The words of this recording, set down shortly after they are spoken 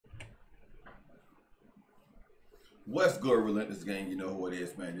What's good, Relentless Gang? You know who it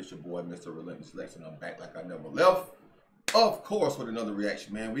is, man. This your boy, Mr. Relentless Lex, I'm back like I never left. Of course, with another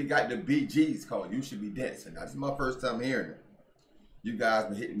reaction, man. We got the BEEGEES called You Should Be Dancing. Now, this is my first time hearing it. You guys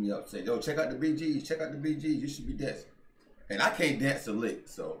been hitting me up saying, yo, check out the BEEGEES, check out the BEEGEES, you should be dancing. And I can't dance a lick,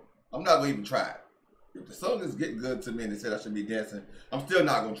 so I'm not going to even try it. If the song is getting good to me and they said I should be dancing, I'm still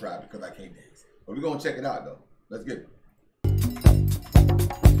not going to try it because I can't dance. But we're going to check it out, though. Let's get it.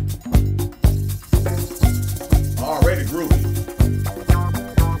 Already groovy.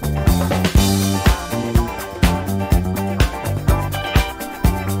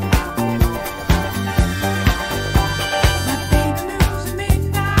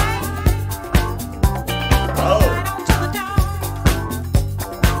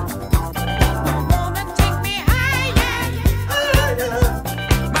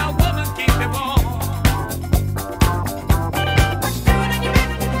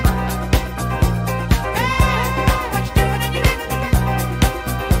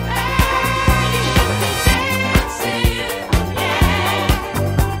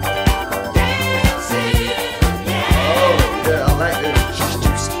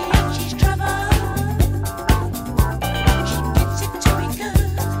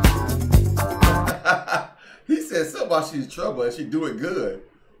 Something about she's trouble and she do it good.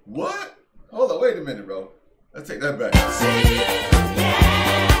 What? Hold on, wait a minute, bro. Let's take that back.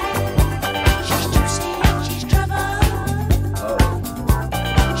 She's trouble. Oh.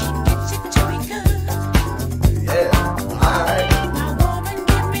 She gets it doing good. Yeah. Alright. My woman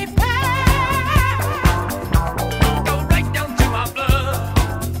give me power. Go right down to my blood.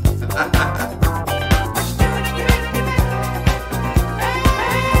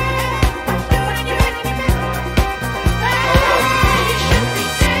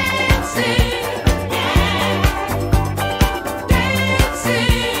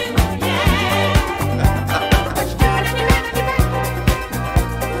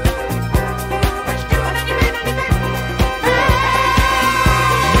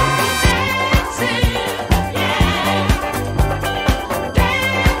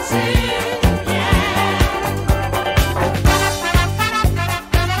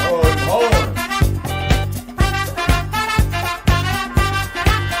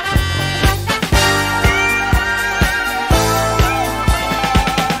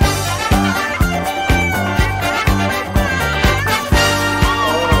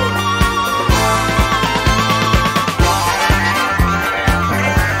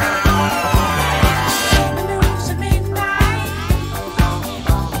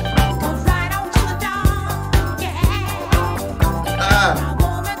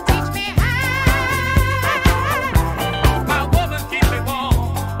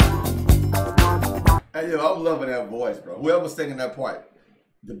 Yo, I'm loving that voice, bro. Whoever's singing that part,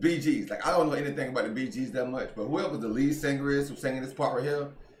 the BEEGEES. Like, I don't know anything about the BEEGEES that much, but whoever the lead singer is who's singing this part right here,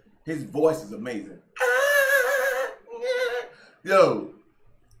 his voice is amazing. Yo,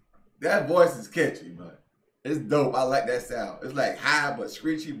 that voice is catchy, man. It's dope. I like that sound. It's like high but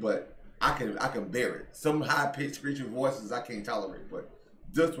screechy, but I can bear it. Some high-pitched screechy voices I can't tolerate, but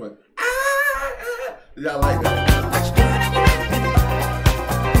this one, y'all like that?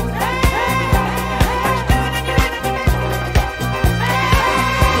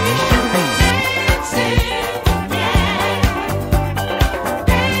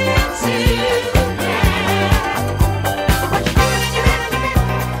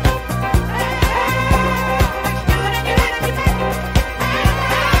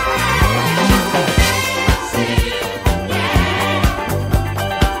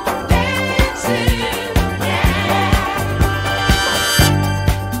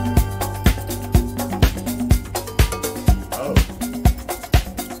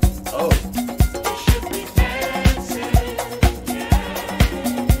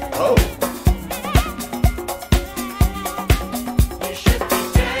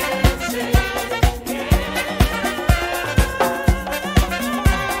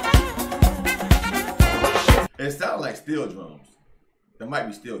 It sounds like steel drums. There might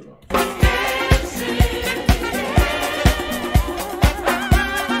be steel drums.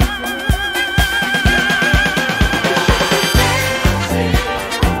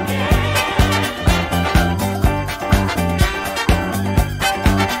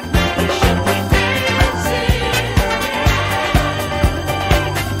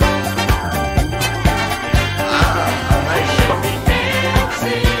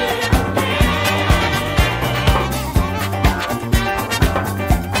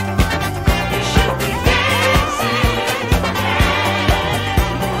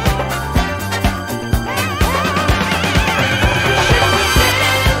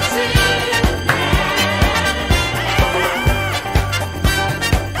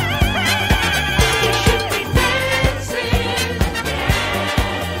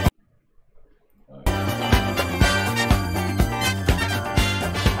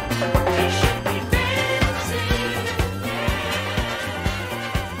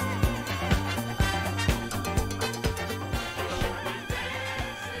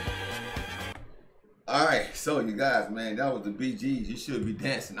 So you guys, man, that was the BGs. You should be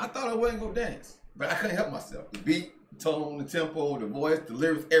dancing. I thought I wasn't gonna dance, but I couldn't help myself. The beat, the tone, the tempo, the voice, the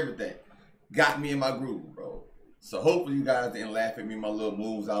lyrics, everything got me in my groove, bro. So hopefully you guys didn't laugh at me, my little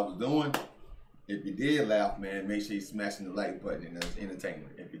moves I was doing. If you did laugh, man, make sure you smashing the like button and that's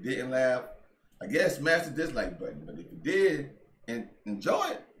entertainment. If you didn't laugh, I guess smash the dislike button. But if you did and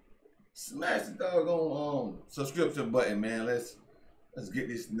enjoy it, smash the doggone subscription button, man. Let's get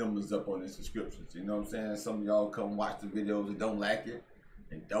these numbers up on the subscriptions. You know what I'm saying? Some of y'all come watch the videos and don't like it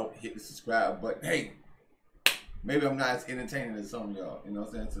and don't hit the subscribe button. Hey, maybe I'm not as entertaining as some of y'all. You know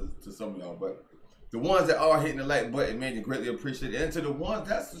what I'm saying? To some of y'all, but the ones that are hitting the like button, man, you greatly appreciate it. And to the ones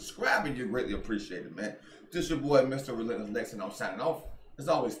that subscribing, you greatly appreciate it, man. This your boy, Mr. Relentless Lex, and I'm signing off. As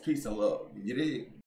always, peace and love. You dig?